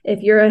if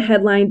your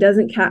headline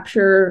doesn't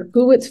capture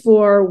who it's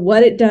for,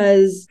 what it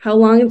does, how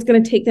long it's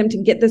going to take them to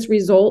get this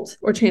result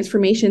or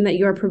transformation that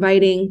you are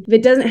providing, if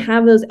it doesn't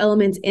have those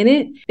elements in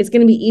it, it's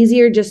going to be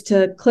easier just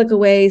to click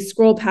away,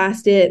 scroll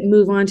past it,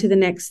 move on to the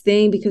next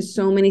thing because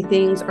so many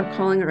things are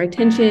calling our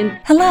attention.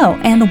 Hello,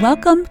 and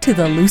welcome to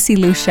the Lucy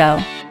Liu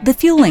Show, the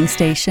fueling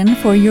station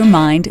for your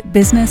mind,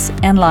 business,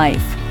 and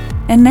life.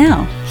 And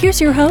now, here's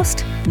your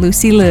host,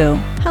 Lucy Liu.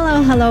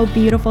 Hello,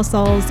 beautiful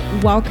souls.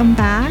 Welcome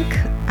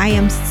back. I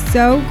am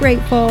so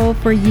grateful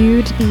for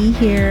you to be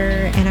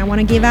here. And I want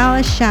to give out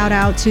a shout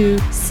out to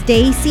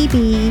Stacy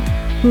B,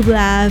 who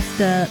left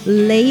the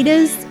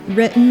latest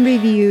written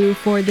review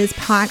for this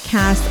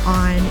podcast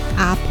on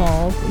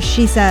Apple.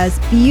 She says,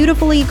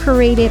 beautifully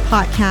curated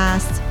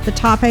podcast. The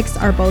topics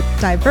are both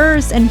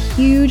diverse and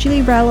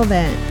hugely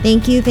relevant.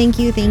 Thank you.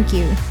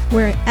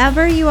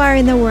 Wherever you are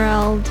in the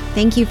world,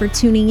 thank you for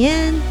tuning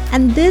in.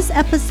 And this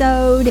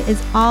episode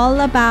is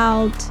all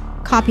about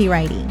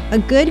copywriting. A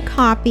good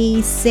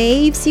copy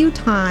saves you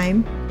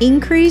time,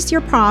 increase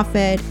your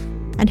profit,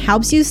 and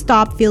helps you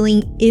stop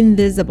feeling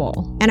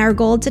invisible. And our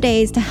goal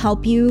today is to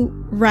help you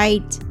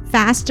write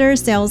faster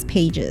sales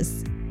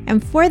pages.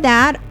 And for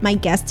that, my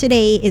guest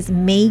today is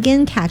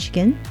Megan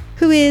Kachigan,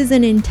 who is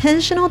an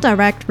intentional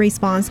direct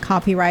response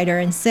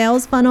copywriter and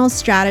sales funnel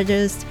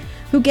strategist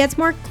who gets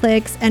more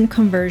clicks and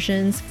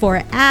conversions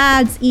for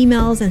ads,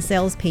 emails, and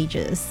sales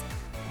pages.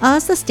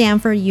 As a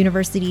Stanford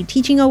University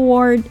Teaching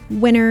Award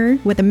winner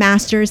with a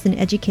master's in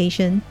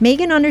education,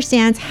 Megan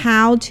understands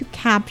how to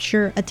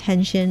capture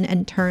attention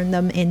and turn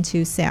them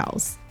into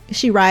sales.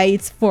 She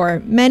writes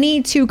for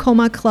many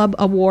Tacoma Club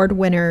Award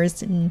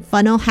winners and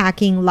funnel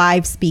hacking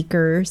live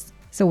speakers.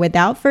 So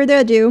without further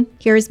ado,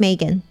 here's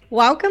Megan.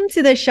 Welcome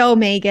to the show,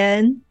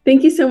 Megan.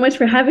 Thank you so much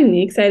for having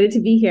me. Excited to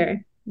be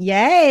here.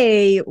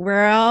 Yay!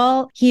 We're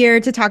all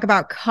here to talk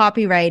about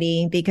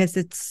copywriting because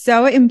it's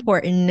so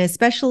important,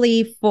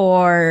 especially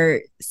for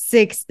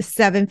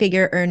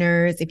 6-7-figure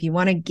earners. If you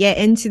want to get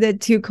into the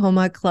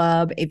Tacoma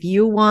Club, if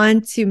you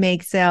want to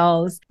make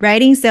sales,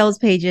 writing sales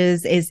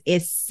pages is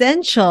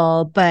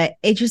essential, but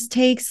it just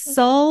takes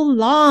so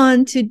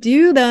long to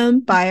do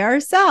them by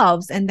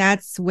ourselves. And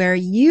that's where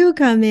you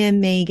come in,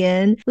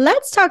 Megan.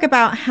 Let's talk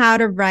about how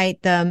to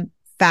write them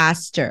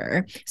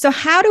faster. So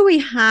how do we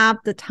have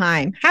the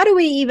time? How do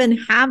we even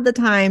have the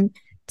time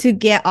to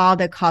get all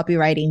the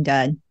copywriting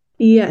done?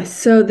 Yes.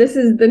 So this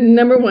is the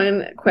number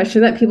one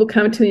question that people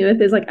come to me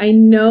with is like, I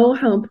know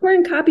how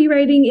important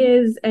copywriting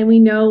is, and we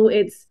know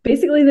it's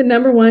basically the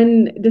number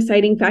one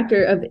deciding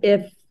factor of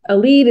if a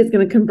lead is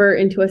going to convert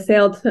into a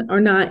sale or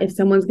not, if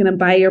someone's going to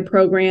buy your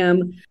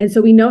program. And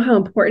so we know how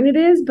important it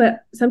is,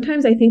 but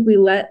sometimes I think we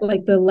let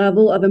like the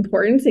level of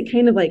importance, it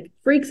kind of like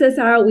freaks us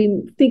out.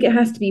 We think it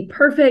has to be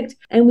perfect,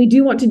 and we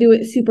do want to do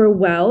it super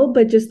well,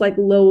 but just like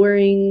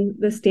lowering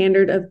the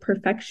standard of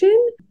perfection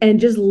and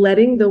just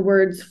letting the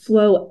words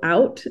flow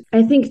out.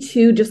 I think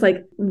too, just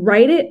like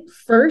write it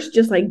first,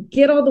 just like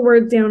get all the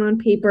words down on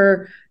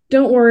paper.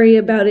 Don't worry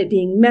about it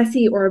being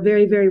messy or a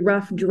very, very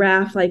rough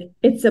draft. Like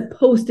it's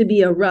supposed to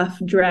be a rough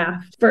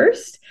draft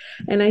first.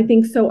 And I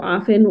think so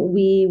often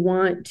we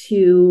want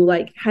to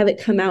like have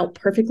it come out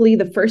perfectly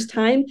the first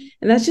time.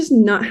 And that's just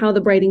not how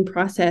the writing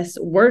process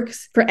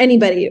works for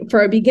anybody,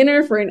 for a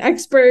beginner, for an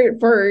expert,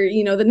 for,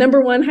 the number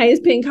one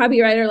highest paying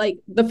copywriter. Like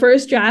the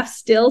first draft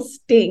still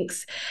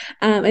stinks.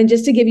 And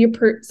just to give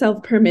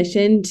yourself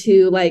permission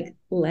to like,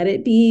 let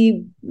it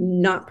be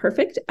not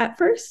perfect at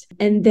first.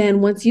 And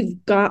then once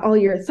you've got all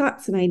your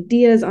thoughts and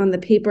ideas on the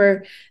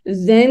paper,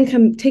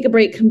 then take a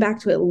break, come back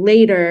to it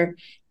later,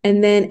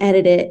 and then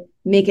edit it,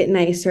 make it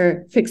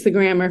nicer, fix the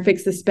grammar,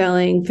 fix the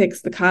spelling,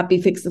 fix the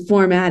copy, fix the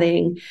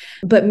formatting,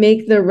 but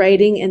make the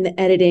writing and the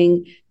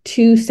editing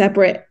two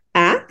separate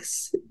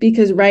acts,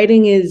 because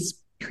writing is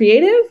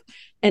creative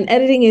and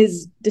editing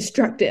is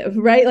destructive,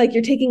 right? Like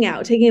you're taking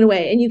it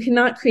away, and you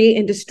cannot create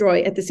and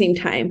destroy at the same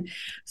time.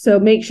 So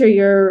make sure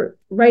you're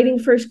writing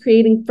first,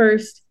 creating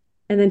first,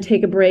 and then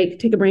take a break,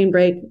 take a brain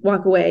break,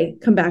 walk away,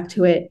 come back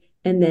to it,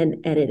 and then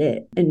edit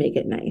it and make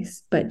it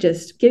nice. But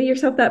just give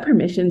yourself that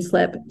permission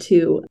slip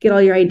to get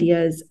all your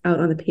ideas out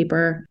on the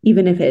paper,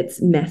 even if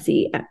it's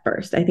messy at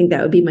first. I think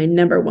that would be my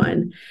number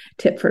one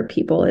tip for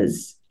people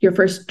is your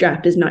first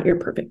draft is not your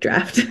perfect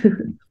draft.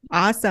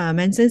 Awesome.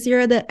 And since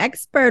you're the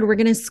expert, we're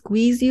going to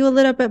squeeze you a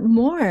little bit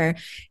more.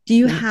 Do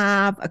you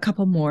have a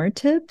couple more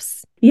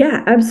tips?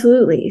 Yeah,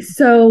 absolutely.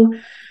 So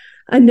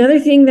another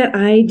thing that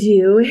I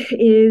do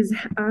is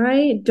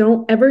I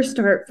don't ever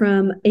start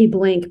from a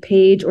blank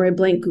page or a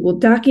blank Google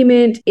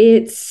document.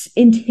 It's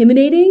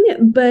intimidating,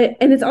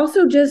 and it's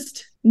also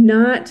just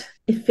not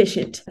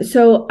efficient.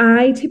 So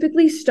I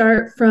typically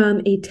start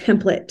from a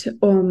template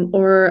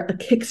or a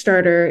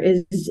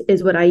Kickstarter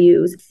is what I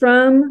use.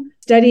 From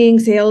studying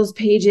sales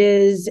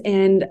pages,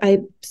 and I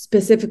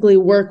specifically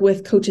work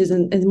with coaches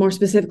and more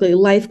specifically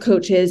life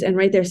coaches and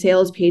write their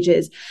sales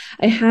pages,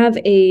 I have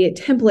a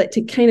template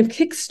to kind of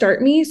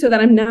kickstart me so that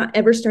I'm not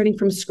ever starting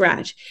from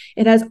scratch.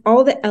 It has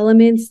all the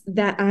elements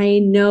that I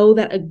know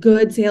that a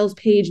good sales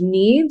page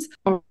needs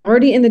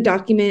already in the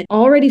document,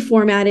 already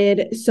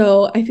formatted.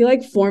 So I feel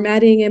like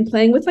formatting and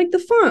playing with like the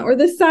font or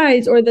the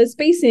size or the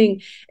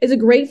spacing is a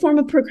great form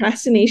of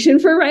procrastination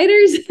for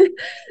writers.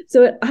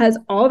 So it has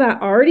all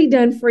that already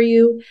done for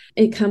you.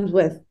 It comes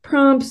with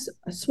prompts,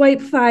 a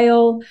swipe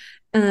file.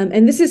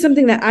 And this is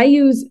something that I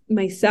use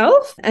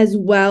myself as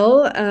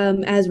well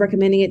as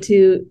recommending it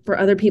for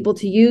other people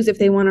to use if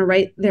they want to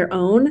write their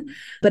own.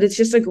 But it's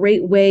just a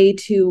great way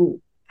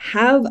to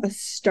have a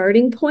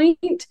starting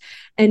point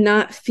and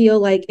not feel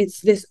like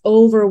it's this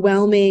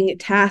overwhelming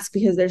task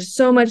because there's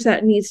so much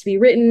that needs to be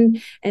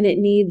written and it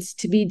needs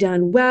to be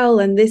done well.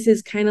 And this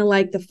is kind of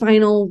like the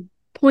final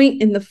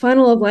point in the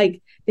funnel of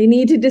like, they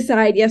need to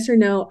decide yes or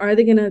no. Are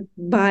they going to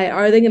buy?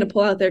 Are they going to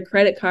pull out their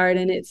credit card?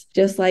 And it's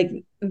just like,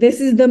 this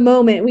is the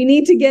moment. We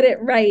need to get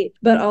it right.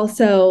 But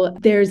also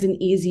there's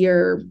an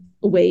easier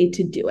way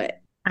to do it.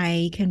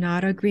 I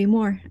cannot agree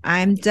more.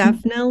 I'm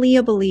definitely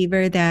a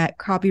believer that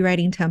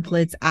copywriting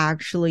templates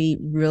actually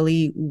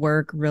really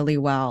work really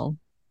well.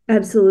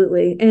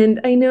 Absolutely. And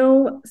I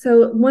know,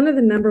 so one of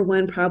the number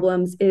one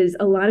problems is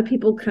a lot of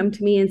people come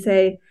to me and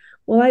say,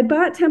 well, I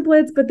bought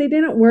templates, but they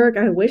didn't work.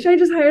 I wish I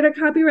just hired a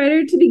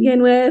copywriter to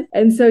begin with.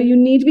 And so you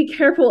need to be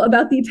careful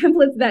about the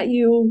templates that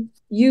you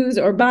use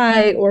or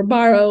buy or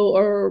borrow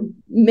or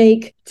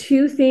make.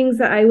 Two things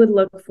that I would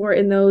look for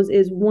in those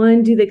is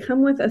one, do they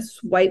come with a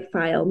swipe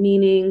file?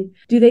 Meaning,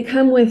 do they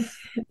come with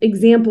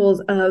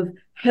examples of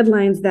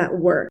headlines that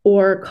work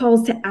or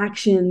calls to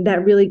action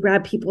that really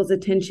grab people's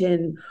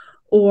attention?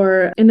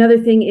 Or another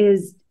thing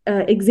is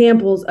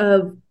examples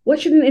of what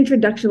should an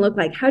introduction look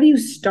like? How do you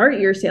start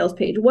your sales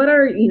page? What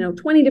are,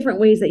 20 different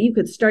ways that you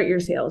could start your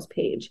sales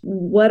page?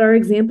 What are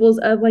examples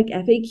of like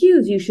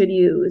FAQs you should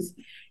use?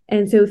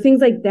 And so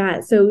things like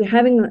that. So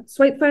having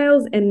swipe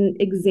files and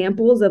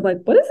examples of like,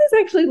 what does this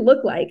actually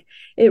look like?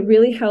 It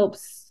really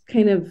helps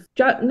kind of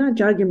not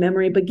jog your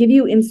memory, but give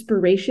you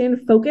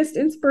inspiration, focused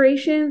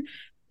inspiration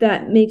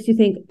that makes you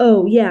think,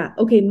 oh yeah,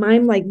 okay,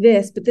 mine like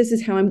this, but this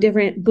is how I'm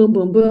different. Boom,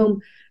 boom,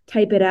 boom.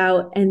 Type it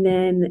out, and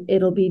then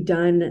it'll be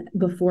done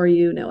before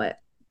you know it.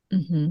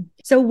 Mm-hmm.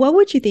 So what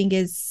would you think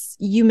is,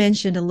 you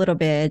mentioned a little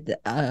bit,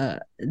 the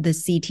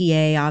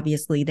CTA,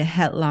 obviously the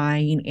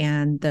headline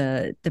and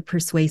the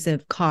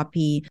persuasive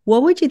copy.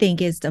 What would you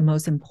think is the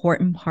most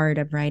important part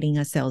of writing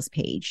a sales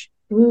page?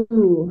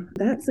 Ooh,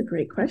 that's a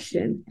great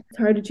question. It's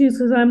hard to choose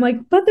because I'm like,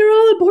 but they're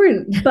all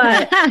important.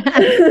 But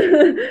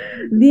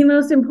the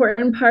most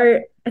important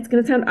part, it's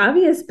going to sound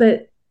obvious,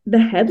 but the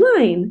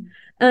headline.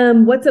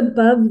 What's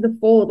above the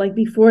fold, like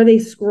before they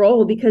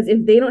scroll, because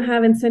if they don't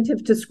have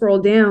incentive to scroll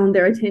down,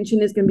 their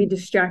attention is going to be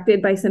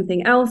distracted by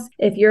something else.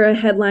 If your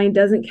headline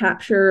doesn't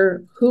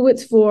capture who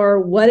it's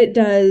for, what it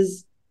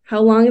does,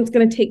 how long it's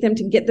going to take them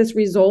to get this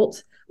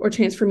result or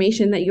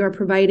transformation that you're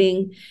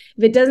providing,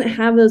 if it doesn't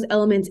have those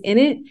elements in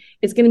it,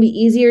 it's going to be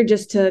easier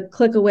just to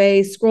click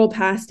away, scroll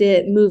past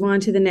it, move on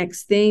to the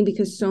next thing,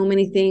 because so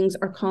many things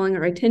are calling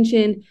our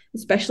attention,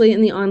 especially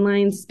in the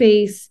online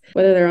space,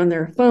 whether they're on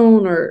their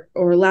phone or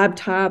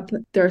laptop.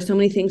 There are so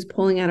many things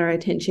pulling at our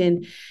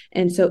attention.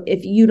 And so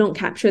if you don't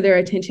capture their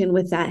attention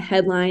with that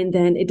headline,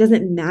 then it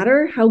doesn't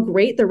matter how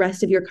great the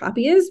rest of your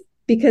copy is,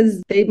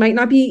 because they might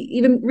not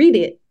even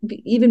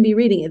be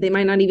reading it. They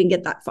might not even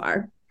get that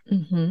far.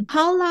 Mm-hmm.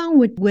 How long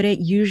would it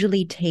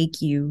usually take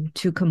you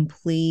to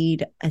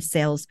complete a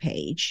sales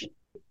page?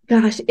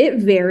 Gosh, it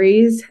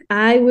varies.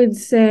 I would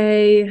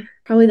say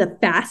probably the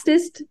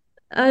fastest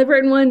I've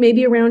written one,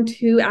 maybe around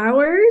 2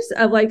 hours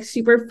of like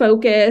super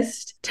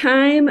focused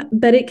time,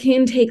 but it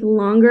can take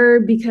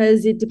longer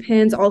because it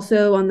depends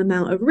also on the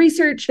amount of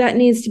research that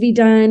needs to be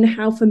done,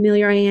 how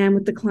familiar I am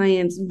with the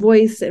client's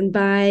voice and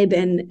vibe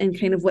and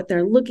kind of what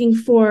they're looking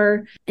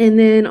for. And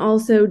then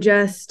also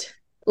just,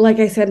 like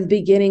I said at the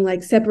beginning,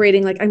 like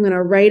separating, like I'm going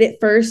to write it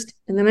first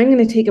and then I'm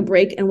going to take a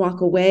break and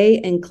walk away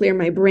and clear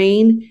my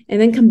brain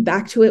and then come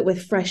back to it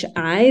with fresh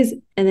eyes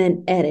and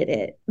then edit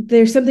it.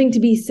 There's something to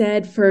be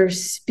said for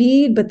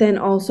speed, but then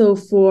also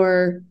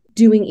for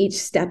doing each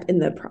step in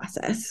the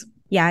process.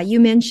 Yeah, you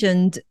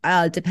mentioned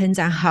depends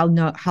on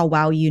how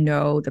well you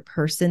know the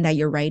person that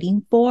you're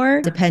writing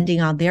for.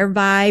 Depending on their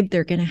vibe,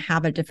 they're going to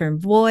have a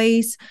different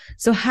voice.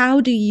 So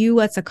how do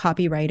you as a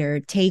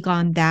copywriter take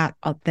on that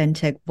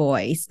authentic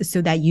voice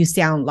so that you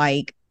sound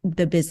like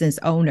the business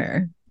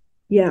owner?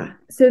 Yeah,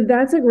 so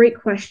that's a great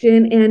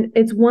question. And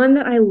it's one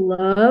that I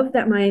love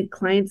that my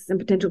clients and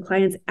potential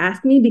clients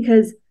ask me,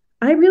 because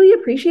I really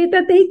appreciate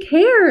that they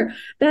care,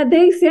 that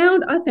they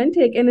sound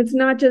authentic, and it's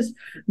not just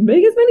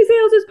make as many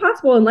sales as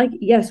possible. And like,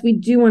 yes, we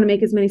do want to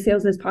make as many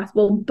sales as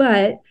possible,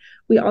 but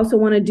we also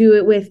want to do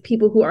it with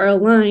people who are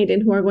aligned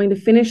and who are going to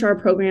finish our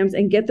programs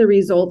and get the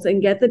results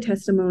and get the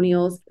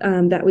testimonials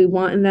that we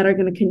want and that are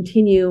going to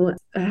continue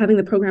having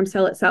the program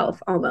sell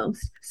itself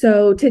almost.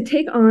 So to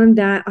take on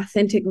that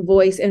authentic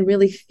voice and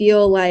really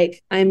feel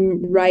like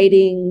I'm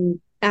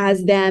writing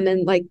as them,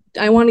 and like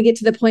I want to get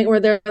to the point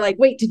where they're like,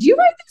 wait, did you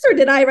write this or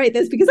did I write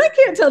this? Because I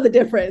can't tell the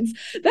difference.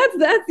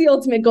 That's the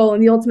ultimate goal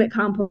and the ultimate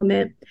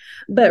compliment.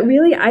 But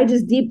really, I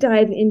just deep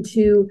dive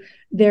into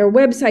their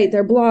website,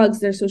 their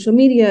blogs, their social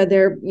media,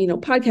 their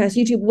podcast,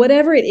 YouTube,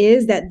 whatever it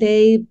is that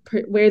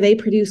where they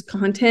produce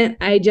content.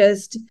 I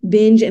just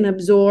binge and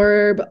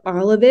absorb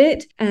all of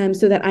it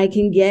so that I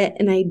can get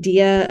an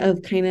idea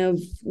of kind of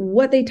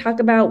what they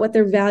talk about, what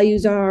their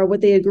values are,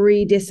 what they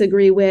agree,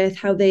 disagree with,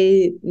 how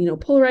they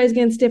polarize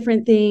against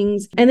different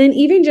things. And then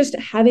even just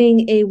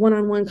having a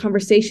one-on-one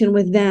conversation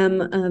with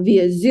them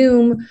via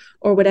Zoom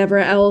or whatever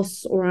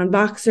else, or on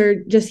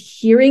Voxer, just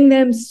hearing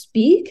them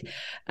speak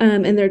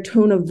and their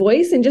tone of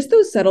voice and just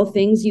those subtle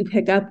things you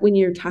pick up when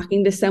you're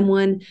talking to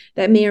someone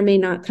that may or may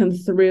not come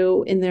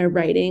through in their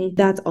writing.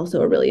 That's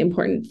also a really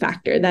important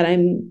factor that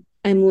I'm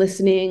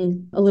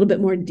listening a little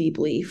bit more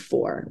deeply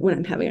for when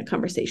I'm having a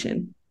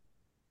conversation.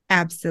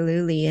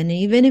 Absolutely. And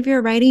even if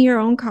you're writing your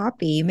own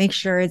copy, make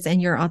sure it's in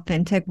your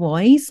authentic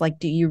voice. Like,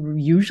 do you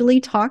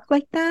usually talk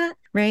like that?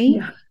 Right?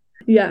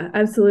 Yeah,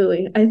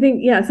 absolutely. I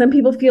think, some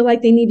people feel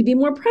like they need to be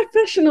more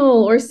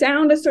professional or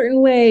sound a certain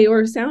way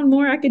or sound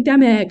more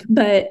academic.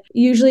 But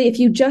usually if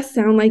you just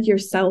sound like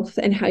yourself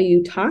and how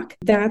you talk,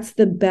 that's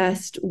the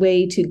best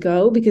way to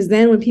go. Because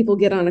then when people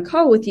get on a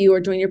call with you or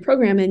join your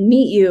program and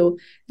meet you,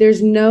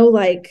 there's no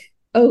like,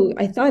 oh,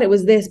 I thought it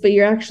was this, but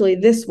you're actually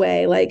this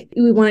way. Like,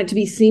 we want it to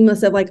be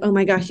seamless of like, oh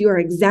my gosh, you are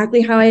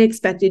exactly how I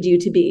expected you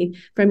to be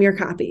from your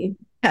copy.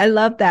 I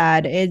love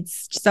that.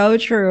 It's so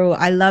true.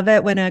 I love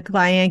it when a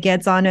client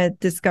gets on a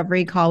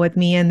discovery call with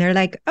me and they're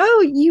like,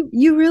 oh,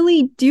 you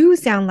really do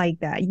sound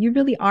like that. You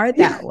really are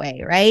that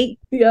way, right?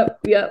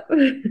 Yep.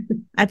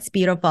 That's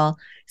beautiful.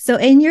 So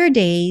in your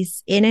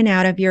days in and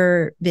out of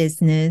your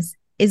business,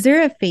 is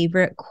there a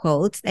favorite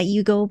quote that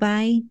you go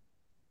by?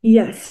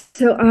 Yes.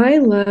 So I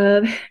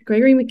love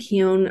Gregory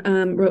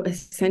McKeown wrote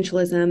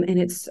Essentialism, and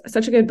it's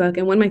such a good book.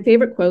 And one of my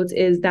favorite quotes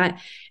is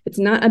that it's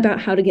not about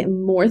how to get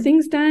more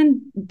things done,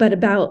 but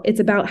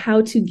it's about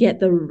how to get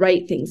the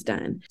right things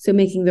done. So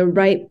making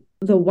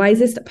the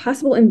wisest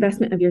possible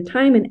investment of your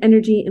time and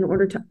energy in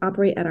order to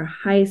operate at our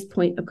highest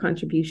point of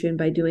contribution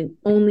by doing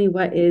only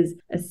what is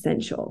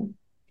essential.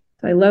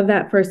 So I love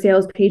that for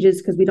sales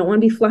pages because we don't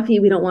want to be fluffy.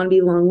 We don't want to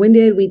be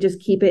long-winded. We just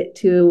keep it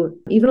to,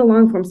 even a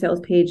long-form sales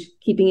page,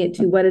 keeping it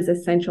to what is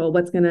essential,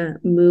 what's going to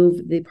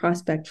move the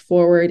prospect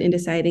forward in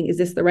deciding, is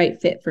this the right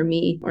fit for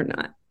me or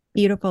not?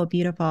 Beautiful,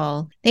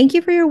 beautiful. Thank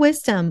you for your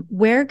wisdom.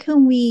 Where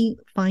can we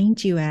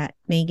find you at,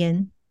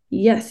 Megan?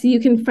 Yes, you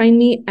can find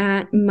me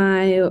at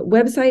my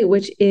website,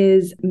 which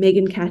is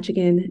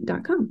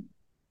megankachigan.com.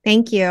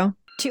 Thank you.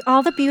 To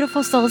all the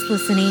beautiful souls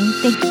listening,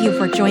 thank you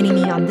for joining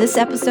me on this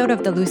episode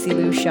of The Lucy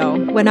Liu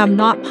Show. When I'm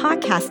not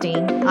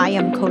podcasting, I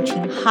am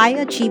coaching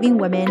high-achieving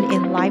women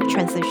in life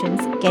transitions,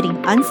 getting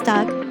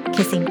unstuck,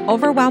 kissing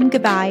overwhelm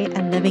goodbye,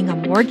 and living a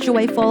more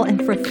joyful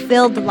and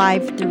fulfilled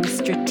life through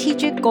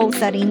strategic goal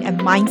setting and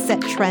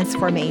mindset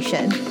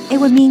transformation. It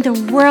would mean the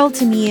world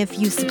to me if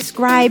you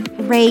subscribe,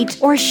 rate,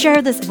 or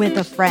share this with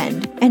a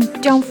friend.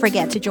 And don't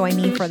forget to join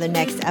me for the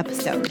next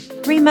episode.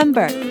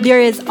 Remember, there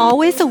is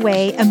always a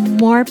way and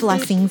more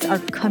blessings are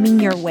coming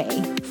your way.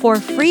 For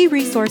free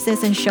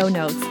resources and show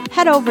notes,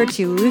 head over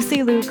to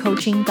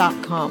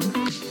lucyliucoaching.com.